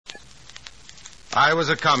I was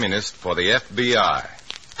a communist for the FBI.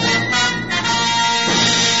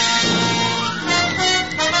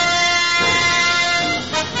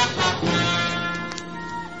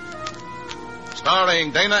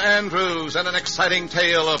 Starring Dana Andrews in an exciting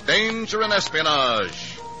tale of danger and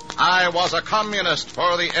espionage. I was a communist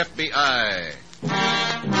for the FBI.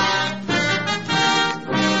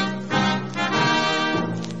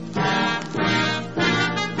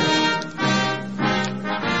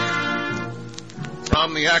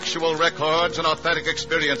 From the actual records and authentic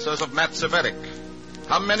experiences of Matt Cvetic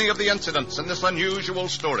come many of the incidents in this unusual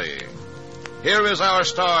story. Here is our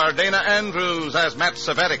star, Dana Andrews, as Matt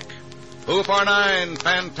Cvetic, who for 9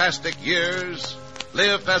 fantastic years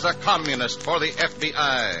lived as a communist for the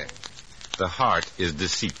FBI. The heart is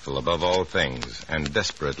deceitful above all things and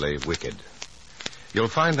desperately wicked. You'll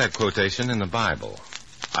find that quotation in the Bible.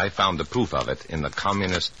 I found the proof of it in the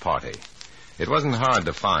Communist Party. It wasn't hard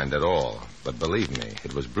to find at all, but believe me,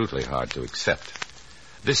 it was brutally hard to accept.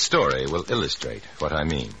 This story will illustrate what I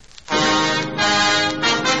mean.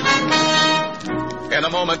 In a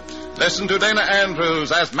moment, listen to Dana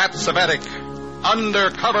Andrews as Matt Cvetic,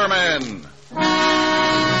 Undercover Man.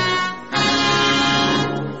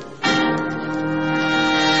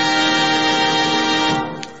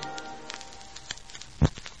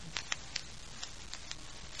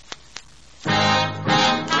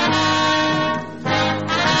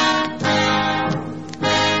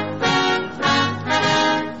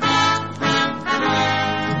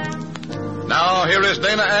 Now, here is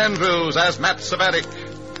Dana Andrews as Matt Cvetic,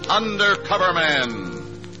 Undercover Man.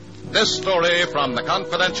 This story from the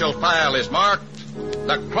confidential file is marked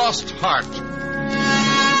The Crossed Heart.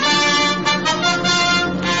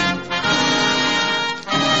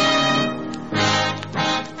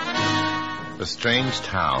 A strange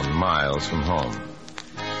town miles from home.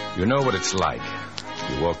 You know what it's like.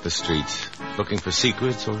 You walk the streets looking for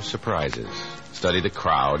secrets or surprises. Study the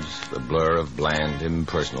crowds, the blur of bland,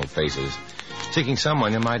 impersonal faces, seeking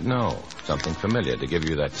someone you might know, something familiar to give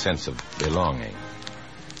you that sense of belonging.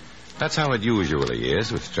 That's how it usually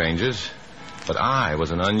is with strangers, but I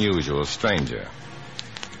was an unusual stranger.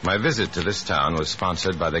 My visit to this town was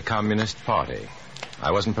sponsored by the Communist Party.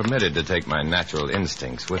 I wasn't permitted to take my natural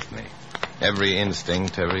instincts with me. Every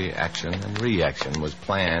instinct, every action and reaction was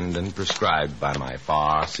planned and prescribed by my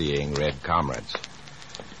far-seeing red comrades.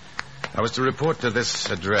 I was to report to this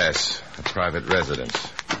address, a private residence.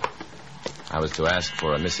 I was to ask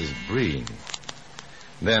for a Mrs. Breen.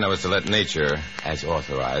 Then I was to let nature, as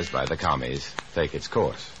authorized by the commies, take its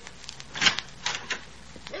course.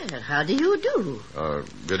 Well, how do you do?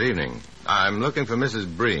 Good evening. I'm looking for Mrs.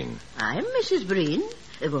 Breen. I'm Mrs. Breen.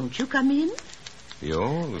 Won't you come in?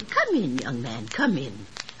 You? Come in, young man, come in.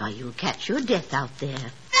 Or you'll catch your death out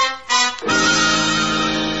there.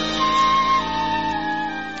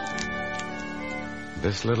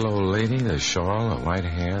 This little old lady, the shawl, the white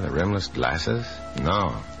hair, the rimless glasses?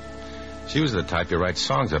 No. She was the type you write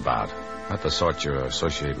songs about, not the sort you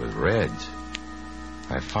associate with Reds.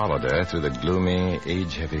 I followed her through the gloomy,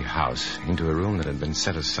 age-heavy house into a room that had been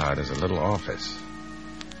set aside as a little office.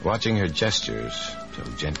 Watching her gestures, so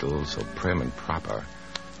gentle, so prim and proper,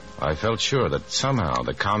 I felt sure that somehow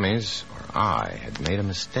the commies, or I, had made a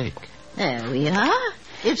mistake. There we are.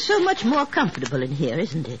 It's so much more comfortable in here,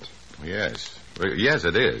 isn't it? Yes. Yes,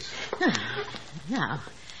 it is. Now,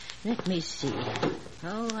 let me see.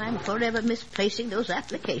 Oh, I'm forever misplacing those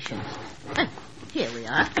applications. Here we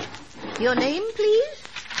are. Your name, please?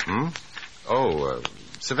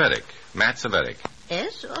 Cvetic. Matt Cvetic.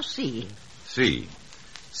 S or C? C.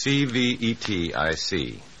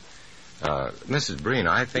 C-V-E-T-I-C. Mrs. Breen,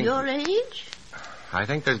 I think... Your age? I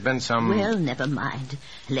think there's been some... Well, never mind.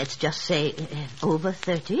 Let's just say over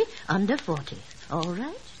 30, under 40. All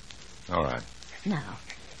right? All right. Now,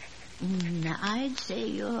 I'd say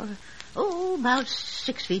you're, about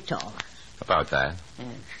 6 feet tall. About that.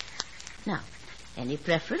 Now, any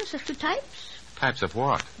preference as to types? Types of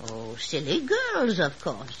what? Oh, silly girls, of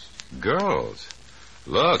course. Girls?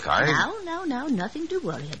 Look, Now, nothing to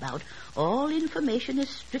worry about. All information is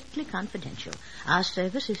strictly confidential. Our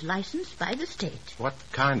service is licensed by the state. What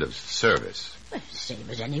kind of service? Well, same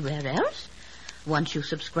as anywhere else. Once you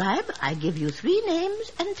subscribe, I give you 3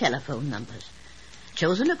 names and telephone numbers,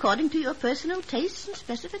 chosen according to your personal tastes and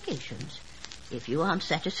specifications. If you aren't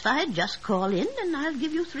satisfied, just call in and I'll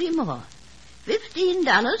give you 3 more.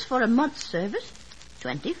 $15 for a month's service,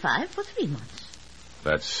 $25 for 3 months.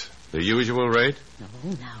 That's the usual rate? No,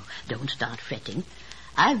 now, don't start fretting.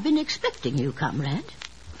 I've been expecting you, comrade.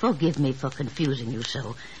 Forgive me for confusing you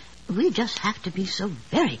so. We just have to be so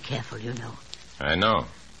very careful, you know. I know.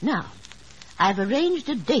 Now, I've arranged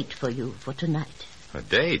a date for you for tonight. A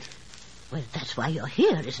date? Well, that's why you're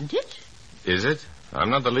here, isn't it? Is it?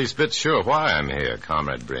 I'm not the least bit sure why I'm here,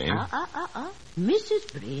 Comrade Breen.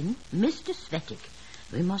 Mrs. Breen, Mr. Svetic.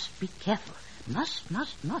 We must be careful. Must.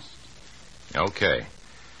 Okay.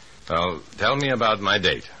 Well, tell me about my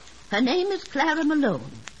date. Her name is Clara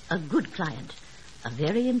Malone, a good client. A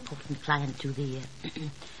very important client to the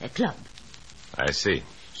club. I see.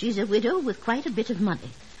 She's a widow with quite a bit of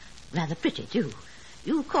money. Rather pretty, too.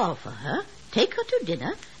 You call for her, take her to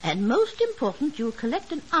dinner, and most important, you'll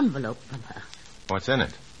collect an envelope from her. What's in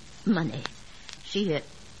it? Money. She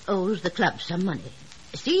owes the club some money.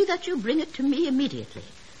 See that you bring it to me immediately.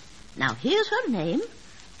 Now, here's her name,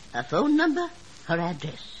 her phone number, her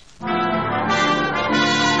address.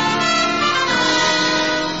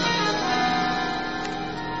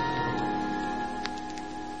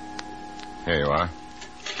 Here you are.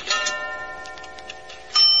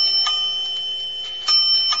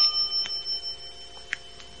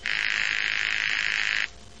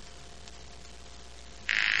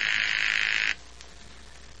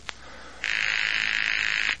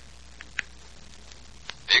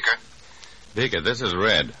 Beaker, this is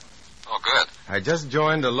Red. Oh, good. I just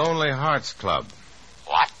joined a Lonely Hearts Club.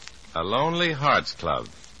 What? A Lonely Hearts Club.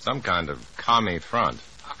 Some kind of commie front.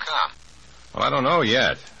 How come? Well, I don't know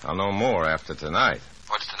yet. I'll know more after tonight.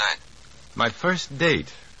 What's tonight? My first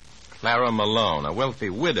date. Clara Malone, a wealthy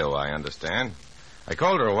widow, I understand. I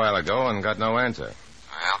called her a while ago and got no answer.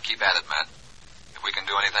 Well, keep at it, Matt. If we can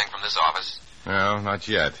do anything from this office. No, not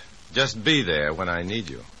yet. Just be there when I need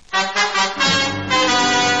you.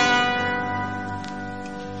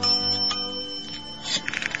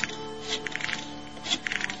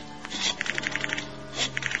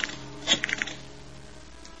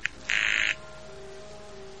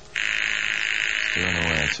 Still no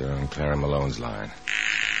answer on Clara Malone's line.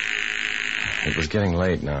 It was getting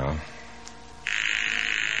late now.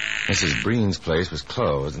 Mrs. Breen's place was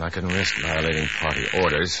closed, and I couldn't risk violating party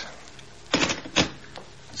orders.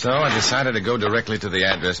 So I decided to go directly to the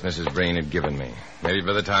address Mrs. Breen had given me. Maybe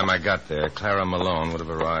by the time I got there, Clara Malone would have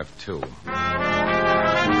arrived, too.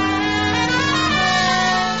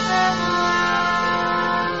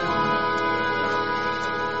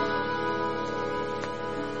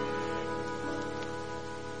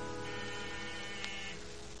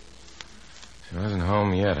 She wasn't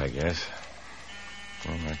home yet, I guess.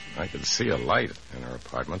 Well, I could see a light in her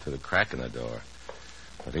apartment through the crack in the door.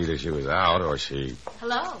 But either she was out or she...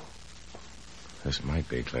 Hello. This might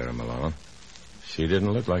be Clara Malone. She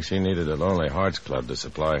didn't look like she needed a Lonely Hearts Club to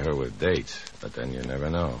supply her with dates. But then you never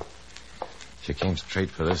know. She came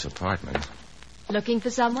straight for this apartment. Looking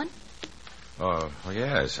for someone? Oh,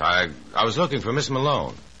 yes. I was looking for Miss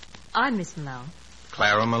Malone. I'm Miss Malone.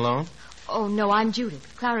 Clara Malone? Oh, no, I'm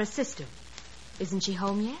Judith, Clara's sister. Isn't she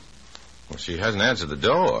home yet? Well, she hasn't answered the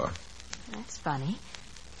door. That's funny.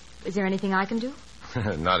 Is there anything I can do?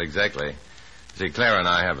 Not exactly. See, Clara and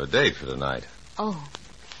I have a date for tonight. Oh.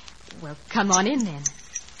 Well, come on in, then.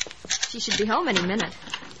 She should be home any minute.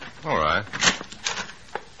 All right.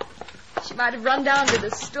 She might have run down to the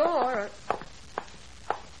store.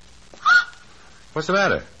 What's the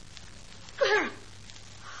matter? Clara!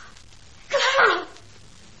 Clara!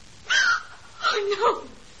 Oh,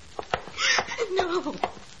 no. No.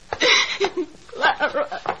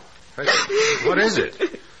 Clara. Hey, what is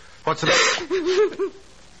it? What's the...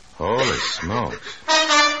 Holy smokes.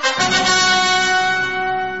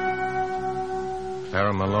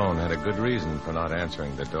 Clara Malone had a good reason for not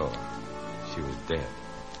answering the door. She was dead.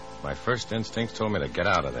 My first instincts told me to get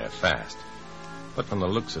out of there fast. But from the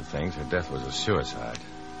looks of things, her death was a suicide.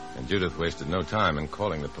 And Judith wasted no time in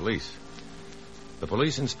calling the police. The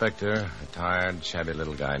police inspector, a tired, shabby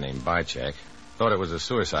little guy named Bychek, thought it was a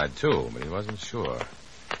suicide, too, but he wasn't sure.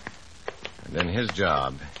 And in his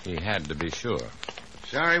job, he had to be sure.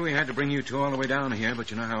 Sorry we had to bring you two all the way down here,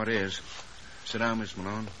 but you know how it is. Sit down, Miss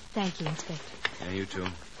Malone. Thank you, Inspector. Yeah, you too.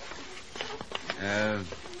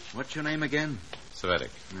 What's your name again? Svetic.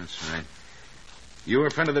 That's right. You were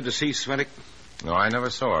a friend of the deceased, Svetic? No, I never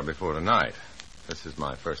saw her before tonight. This is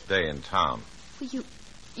my first day in town. Well,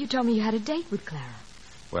 you told me you had a date with Clara.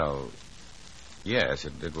 Well, yes,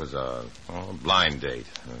 it was a blind date.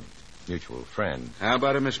 A mutual friend. How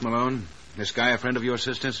about it, Miss Malone? This guy a friend of your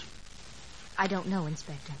sister's? I don't know,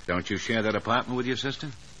 Inspector. Don't you share that apartment with your sister?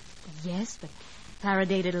 Yes, but Clara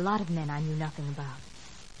dated a lot of men I knew nothing about.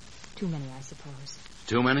 Too many, I suppose.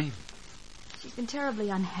 Too many? She's been terribly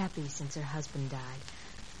unhappy since her husband died.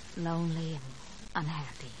 Lonely and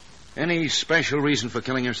unhappy. Any special reason for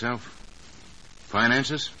killing herself?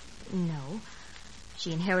 Finances? No.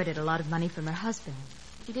 She inherited a lot of money from her husband.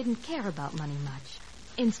 he didn't care about money much.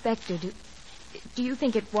 Inspector, do you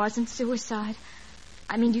think it wasn't suicide?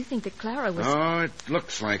 I mean, do you think that Clara was... Oh, it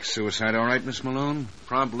looks like suicide, all right, Miss Malone.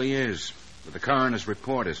 Probably is. But the coroner's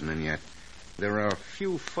report isn't in yet. There are a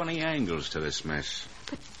few funny angles to this mess.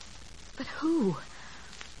 But who?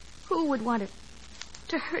 Who would want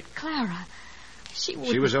to hurt Clara? She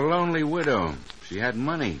was a lonely widow. She had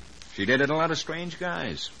money. She dated a lot of strange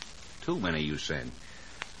guys. Too many, you said.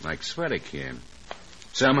 Like Svetic here.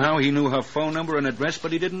 Somehow he knew her phone number and address,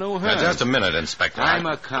 but he didn't know her. Now, just a minute, Inspector. I'm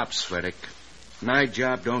a cop, Svetic. My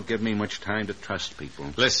job don't give me much time to trust people.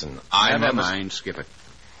 Listen, Never mind, skip it.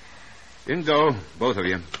 You can go, both of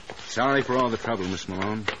you. Sorry for all the trouble, Miss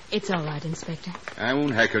Malone. It's all right, Inspector. I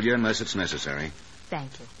won't heckle you unless it's necessary.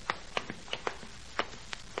 Thank you.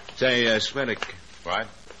 Say, Svetic. What?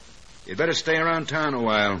 You'd better stay around town a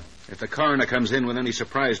while. If the coroner comes in with any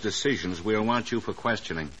surprise decisions, we'll want you for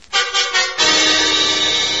questioning.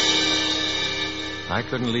 I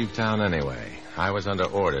couldn't leave town anyway. I was under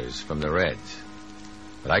orders from the Reds.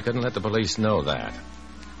 But I couldn't let the police know that.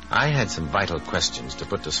 I had some vital questions to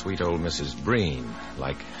put to sweet old Mrs. Breen,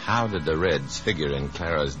 like how did the Reds figure in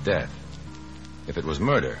Clara's death? If it was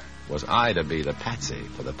murder, was I to be the patsy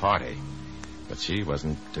for the party? But she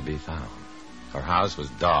wasn't to be found. Her house was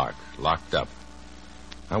dark, locked up.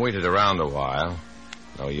 I waited around a while.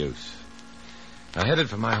 No use. I headed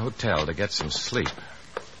for my hotel to get some sleep.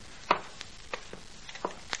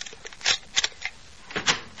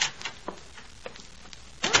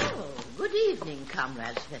 Good evening,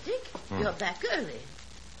 Comrade Svetic. You're back early.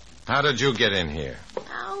 How did you get in here?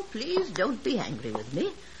 Now, please don't be angry with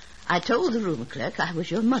me. I told the room clerk I was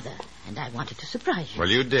your mother, and I wanted to surprise you. Well,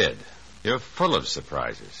 you did. You're full of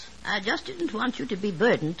surprises. I just didn't want you to be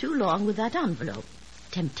burdened too long with that envelope.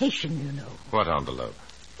 Temptation, you know. What envelope?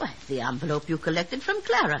 Why, the envelope you collected from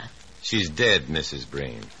Clara. She's dead, Mrs.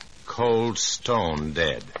 Breen. Cold stone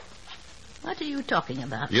dead. What are you talking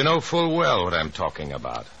about? You know full well what I'm talking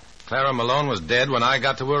about. Clara Malone was dead when I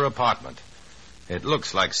got to her apartment. It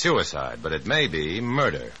looks like suicide, but it may be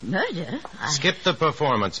murder. Murder? Skip the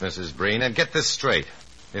performance, Mrs. Breen, and get this straight.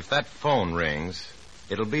 If that phone rings,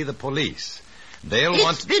 it'll be the police.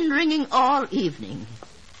 It's been ringing all evening.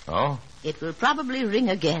 Oh? It will probably ring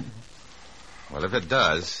again. Well, if it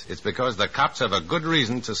does, it's because the cops have a good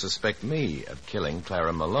reason to suspect me of killing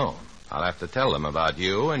Clara Malone. I'll have to tell them about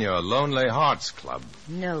you and your Lonely Hearts Club.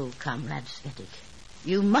 No, Comrade Svetic.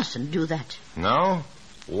 You mustn't do that. No?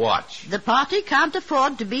 Watch. The party can't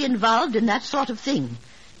afford to be involved in that sort of thing.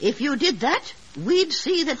 If you did that, we'd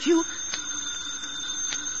see that you...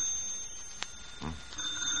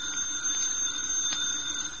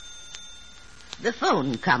 The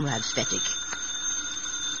phone, Comrade Svetic.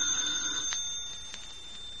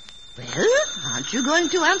 Well, aren't you going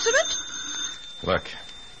to answer it? Look,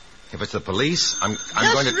 if it's the police, I'm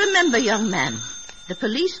going to... Just remember, young man, the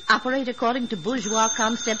police operate according to bourgeois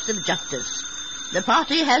concepts of justice. The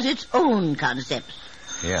party has its own concepts.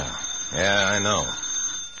 Yeah, I know.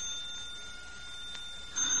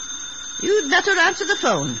 You'd better answer the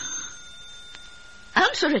phone.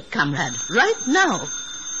 Answer it, comrade, right now.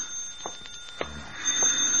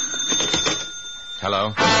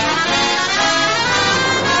 Hello?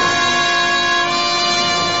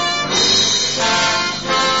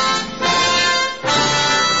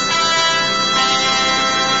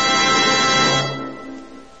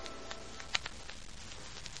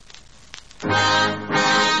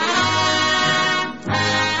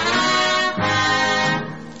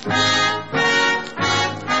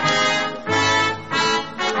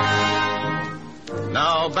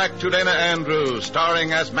 Now back to Dana Andrews,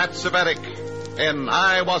 starring as Matt Cvetic in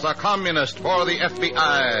I Was a Communist for the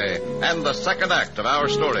FBI, and the second act of our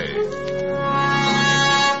story.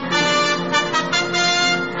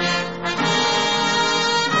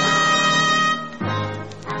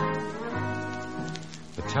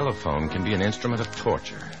 The telephone can be an instrument of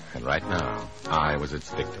torture, and right now, I was its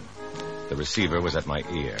victim. The receiver was at my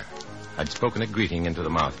ear. I'd spoken a greeting into the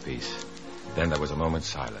mouthpiece. Then there was a moment's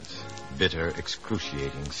silence. Bitter,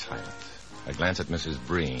 excruciating silence. A glance at Mrs.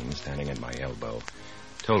 Breen, standing at my elbow,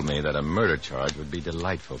 told me that a murder charge would be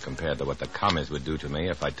delightful compared to what the commies would do to me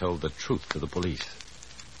if I told the truth to the police.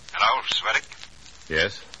 Hello, Svetic?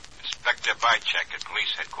 Yes? Inspector Bychek at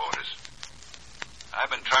police headquarters. I've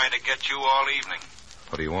been trying to get you all evening.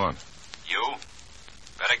 What do you want? You?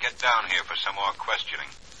 Better get down here for some more questioning.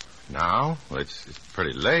 Now? Well, it's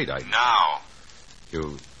pretty late. Now.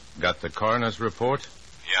 You got the coroner's report?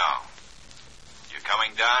 Yeah. You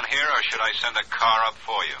coming down here, or should I send a car up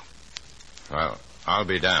for you? Well, I'll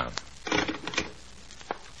be down.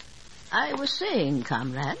 I was saying,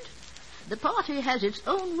 comrade, The party has its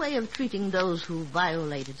own way of treating those who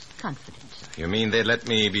violate its confidence. You mean they'd let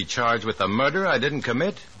me be charged with a murder I didn't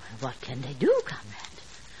commit? What can they do, comrade?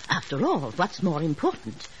 After all, what's more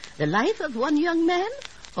important? The life of one young man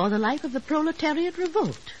or the life of the proletariat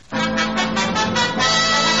revolt?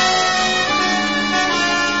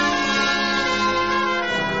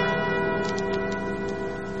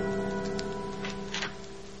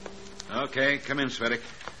 Okay, come in, Svetic.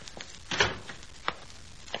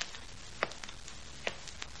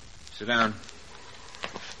 Sit down.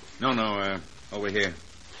 No, over here.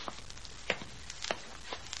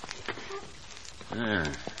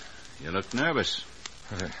 You look nervous.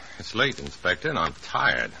 It's late, Inspector, and I'm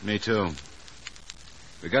tired. Me too.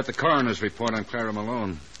 We got the coroner's report on Clara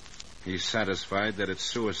Malone. He's satisfied that it's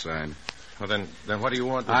suicide. Well, then what do you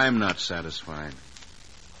want? I'm not satisfied.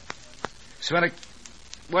 Svetic,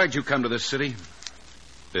 why'd you come to this city?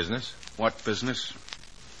 Business? What business?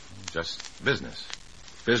 Just business.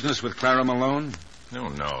 Business with Clara Malone? No,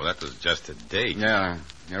 that was just a date. Yeah,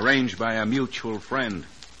 arranged by a mutual friend.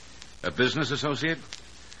 A business associate?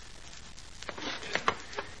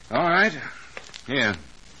 All right. Here,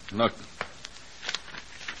 look.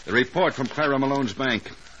 The report from Clara Malone's bank.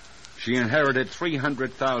 She inherited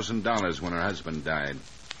 $300,000 when her husband died.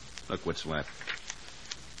 Look what's left.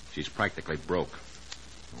 She's practically broke.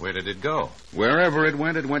 Where did it go? Wherever it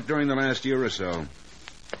went during the last year or so.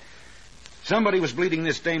 Somebody was bleeding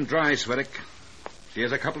this dame dry, Svetic. She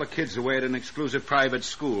has a couple of kids away at an exclusive private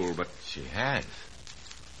school, but... She has.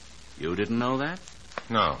 You didn't know that?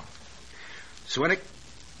 No. Svetic,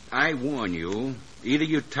 I warn you. Either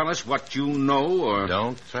you tell us what you know or...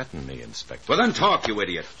 Don't threaten me, Inspector. Well, then talk, you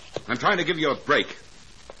idiot. I'm trying to give you a break.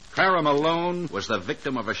 Clara Malone was the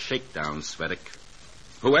victim of a shakedown, Svetic.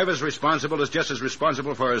 Whoever's responsible is just as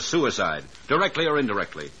responsible for her suicide, directly or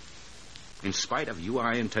indirectly. In spite of you,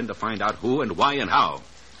 I intend to find out who and why and how.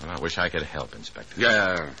 Well, I wish I could help, Inspector.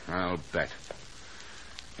 Yeah, I'll bet.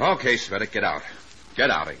 Okay, Svetic, get out. Get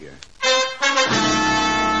out of here.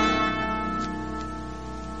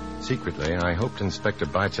 Secretly, I hoped Inspector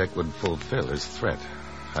Bycheck would fulfill his threat.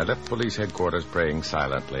 I left police headquarters praying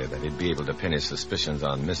silently that he'd be able to pin his suspicions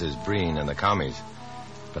on Mrs. Breen and the commies.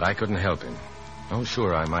 But I couldn't help him. Oh,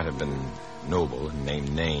 sure, I might have been noble and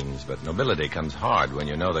named names, but nobility comes hard when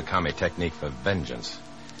you know the commie technique for vengeance.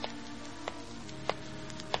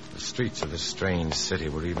 The streets of this strange city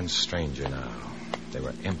were even stranger now. They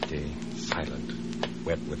were empty, silent,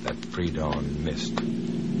 wet with that pre-dawn mist.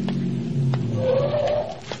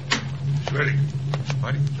 Ready.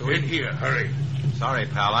 What? In here, hurry. Sorry,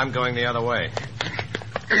 pal, I'm going the other way.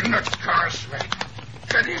 In the car, Sweat.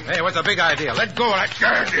 Get in. Hey, what's the big idea? Let go of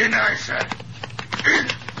that. Get in, I said. In.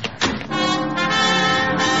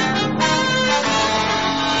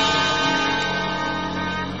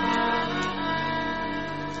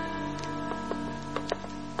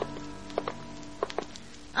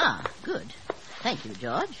 Good. Thank you,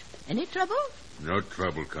 George. Any trouble? No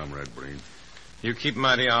trouble, Comrade Breen. You keep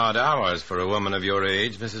mighty odd hours for a woman of your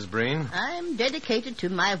age, Mrs. Breen. I'm dedicated to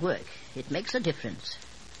my work. It makes a difference.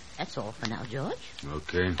 That's all for now, George.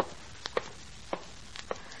 Okay.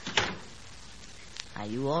 Are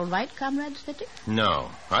you all right, Comrade Svetic? No.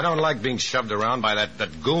 I don't like being shoved around by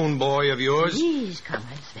that goon boy of yours. Please,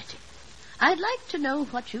 Comrade Svetic. I'd like to know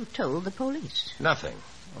what you told the police. Nothing.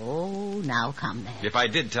 Oh, now, comrade. If I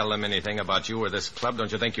did tell them anything about you or this club,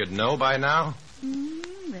 don't you think you'd know by now?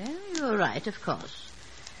 Well, you're right, of course.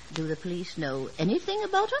 Do the police know anything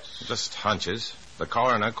about us? Just hunches. The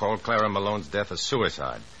coroner called Clara Malone's death a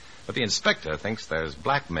suicide. But the inspector thinks there's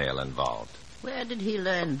blackmail involved. Where did he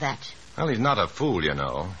learn that? Well, he's not a fool, you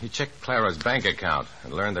know. He checked Clara's bank account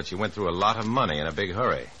and learned that she went through a lot of money in a big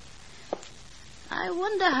hurry. I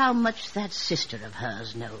wonder how much that sister of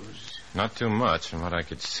hers knows. Not too much from what I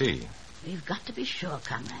could see. We've got to be sure,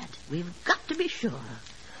 comrade. We've got to be sure.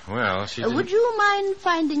 Well, she didn't... Would you mind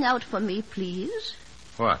finding out for me, please?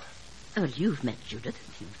 What? Well, you've met Judith.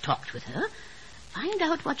 You've talked with her. Find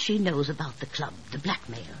out what she knows about the club, the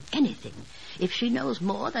blackmail, anything. If she knows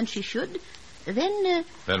more than she should, then...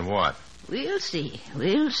 Then what? We'll see.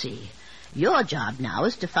 We'll see. Your job now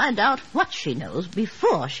is to find out what she knows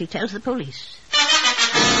before she tells the police.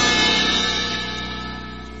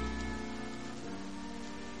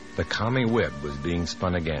 The commie web was being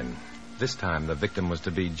spun again. This time the victim was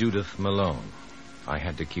to be Judith Malone. I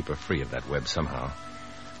had to keep her free of that web somehow.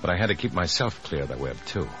 But I had to keep myself clear of the web,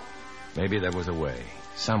 too. Maybe there was a way,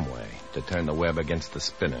 some way, to turn the web against the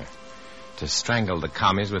spinner. To strangle the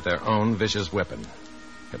commies with their own vicious weapon.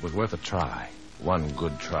 It was worth a try. One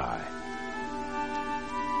good try.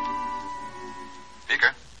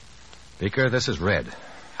 Beaker? Beaker, this is Red.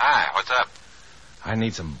 Hi, what's up? I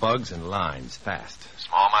need some bugs and lines, fast.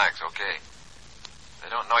 Small Max, okay. They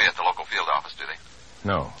don't know you at the local field office, do they?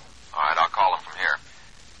 No. All right, I'll call them from here.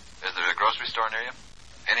 Is there a grocery store near you?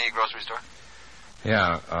 Any grocery store?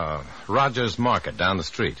 Yeah, Rogers Market down the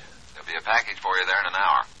street. There'll be a package for you there in an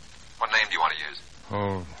hour. What name do you want to use?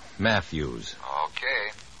 Oh, Matthews.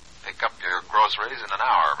 Okay. Pick up your groceries in an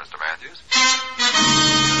hour, Mr. Matthews.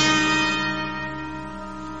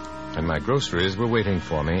 And my groceries were waiting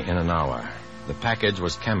for me in an hour. The package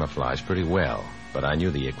was camouflaged pretty well, but I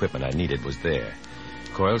knew the equipment I needed was there.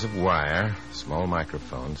 Coils of wire, small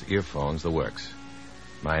microphones, earphones, the works.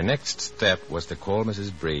 My next step was to call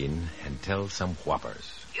Mrs. Breen and tell some whoppers.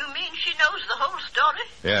 You mean she knows the whole story?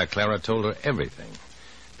 Yeah, Clara told her everything.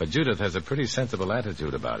 But Judith has a pretty sensible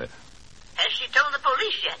attitude about it. Has she told the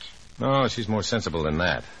police yet? No, she's more sensible than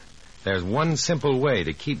that. There's one simple way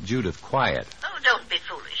to keep Judith quiet. Oh, don't be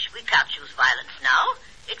foolish. We can't use violence now.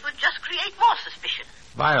 It would just create more suspicion.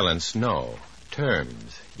 Violence, no.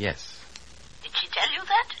 Terms, yes. Did she tell you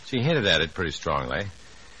that? She hinted at it pretty strongly.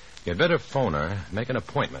 You'd better phone her, make an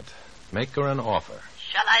appointment. Make her an offer.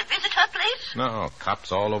 Shall I visit her place? No,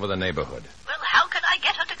 cops all over the neighborhood. Well, how can I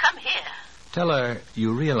get her to come here? Tell her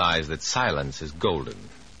you realize that silence is golden.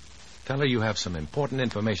 Tell her you have some important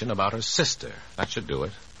information about her sister. That should do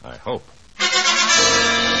it, I hope.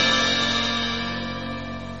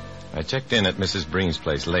 I checked in at Mrs. Breen's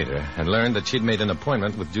place later and learned that she'd made an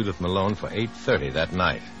appointment with Judith Malone for 8:30 that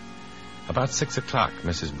night. About 6 o'clock,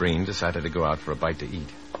 Mrs. Breen decided to go out for a bite to eat.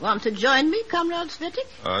 Want to join me, Comrade Svetic?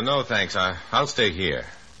 No, thanks. I'll stay here.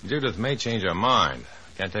 Judith may change her mind.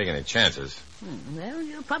 Can't take any chances. Well,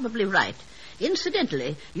 you're probably right.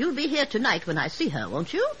 Incidentally, you'll be here tonight when I see her,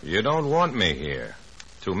 won't you? You don't want me here.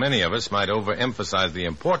 Too many of us might overemphasize the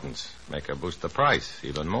importance, make her boost the price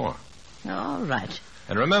even more. All right.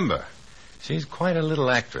 And remember, she's quite a little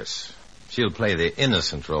actress. She'll play the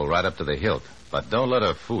innocent role right up to the hilt, but don't let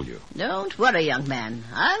her fool you. Don't worry, young man.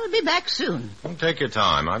 I'll be back soon. Don't take your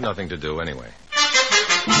time. I've nothing to do anyway.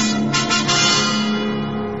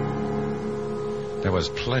 There was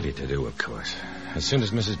plenty to do, of course. As soon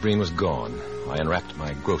as Mrs. Breen was gone, I unwrapped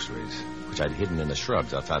my groceries, which I'd hidden in the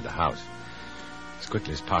shrubs outside the house. As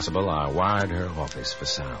quickly as possible, I wired her office for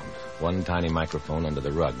sound. One tiny microphone under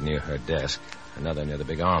the rug near her desk, another near the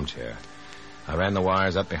big armchair. I ran the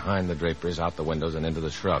wires up behind the draperies, out the windows, and into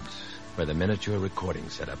the shrubs, where the miniature recording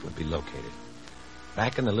setup would be located.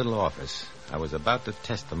 Back in the little office, I was about to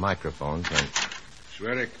test the microphones when...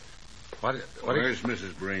 Svetic, where's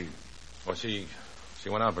Mrs. Breen? Well, she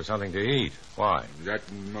went out for something to eat. Why? That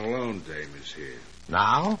Malone dame is here.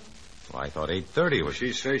 Now? Well, I thought 8:30 was...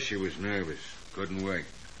 She says she was nervous. Couldn't wait.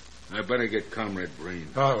 I better get Comrade Breen.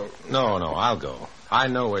 Oh, no, I'll go. I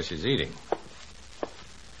know where she's eating.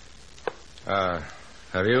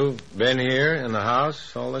 Have you been here in the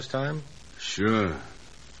house all this time? Sure.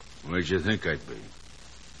 Where'd you think I'd be?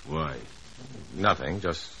 Why? Nothing.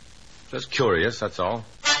 Just curious, that's all.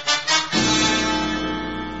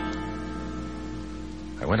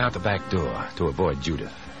 I went out the back door to avoid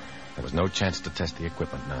Judith. There was no chance to test the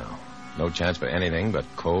equipment now. No chance for anything but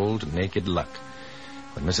cold, naked luck.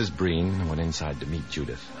 When Mrs. Breen went inside to meet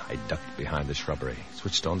Judith, I ducked behind the shrubbery,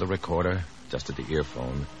 switched on the recorder, adjusted the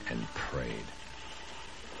earphone, and prayed.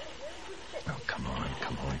 Oh, come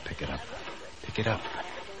on, pick it up. Pick it up.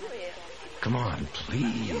 Come on,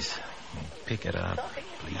 please. Pick it up,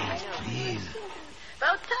 please.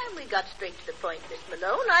 About time we got straight to the point, Miss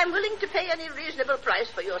Malone. I'm willing to pay any reasonable price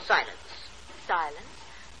for your silence. Silence?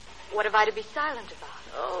 What have I to be silent about?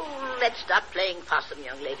 Oh, let's stop playing possum,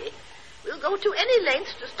 young lady. We'll go to any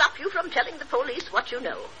lengths to stop you from telling the police what you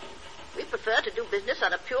know. We prefer to do business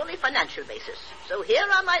on a purely financial basis. So here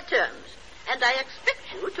are my terms, and I expect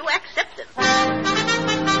you to accept them.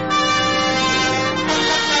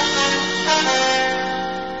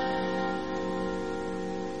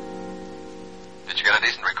 Did you get a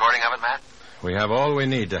decent recording of it, Matt? We have all we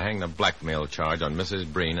need to hang the blackmail charge on Mrs.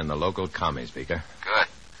 Breen and the local commie speaker. Good.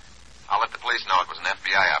 I'll let the police know it was an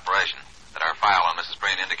FBI operation, that our file on Mrs.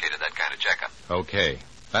 Breen indicated that kind of checkup. Okay.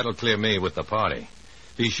 That'll clear me with the party.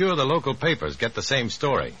 Be sure the local papers get the same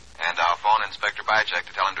story. And I'll phone Inspector Bycheck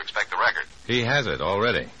to tell him to expect the record. He has it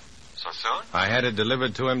already. So soon? I had it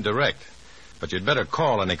delivered to him direct. But you'd better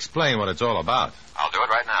call and explain what it's all about. I'll do it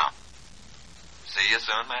right now. See you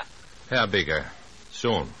soon, Matt? Yeah, Beaker.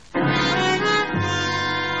 Soon.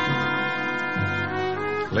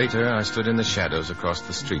 Later, I stood in the shadows across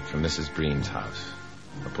the street from Mrs. Breen's house.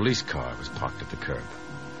 A police car was parked at the curb.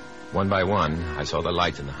 One by one, I saw the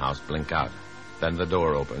lights in the house blink out. Then the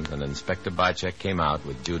door opened, and Inspector Bycheck came out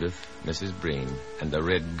with Judith, Mrs. Breen, and the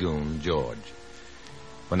red goon, George.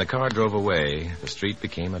 When the car drove away, the street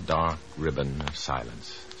became a dark ribbon of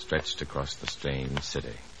silence stretched across the strange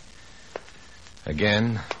city.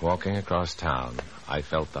 Again, walking across town, I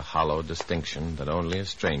felt the hollow distinction that only a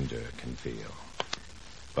stranger can feel.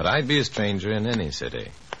 But I'd be a stranger in any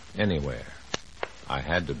city, anywhere. I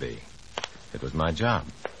had to be. It was my job.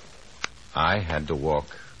 I had to walk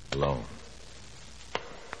alone.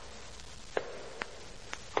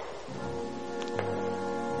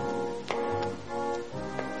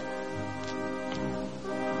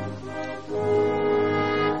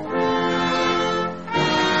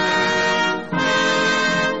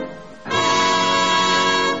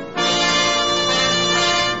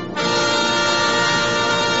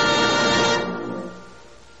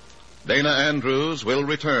 Dana Andrews will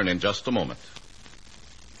return in just a moment.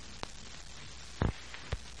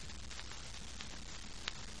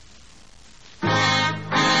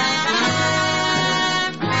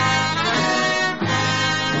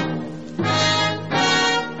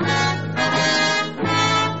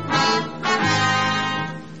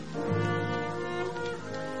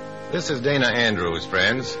 This is Dana Andrews,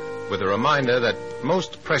 friends, with a reminder that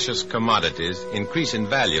most precious commodities increase in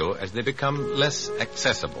value as they become less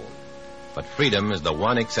accessible. But freedom is the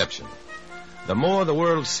one exception. The more the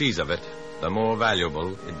world sees of it, the more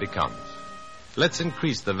valuable it becomes. Let's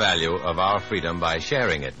increase the value of our freedom by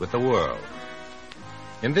sharing it with the world.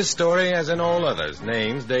 In this story, as in all others,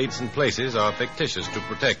 names, dates, and places are fictitious to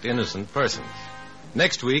protect innocent persons.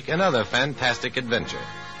 Next week, another fantastic adventure.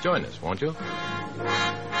 Join us, won't you?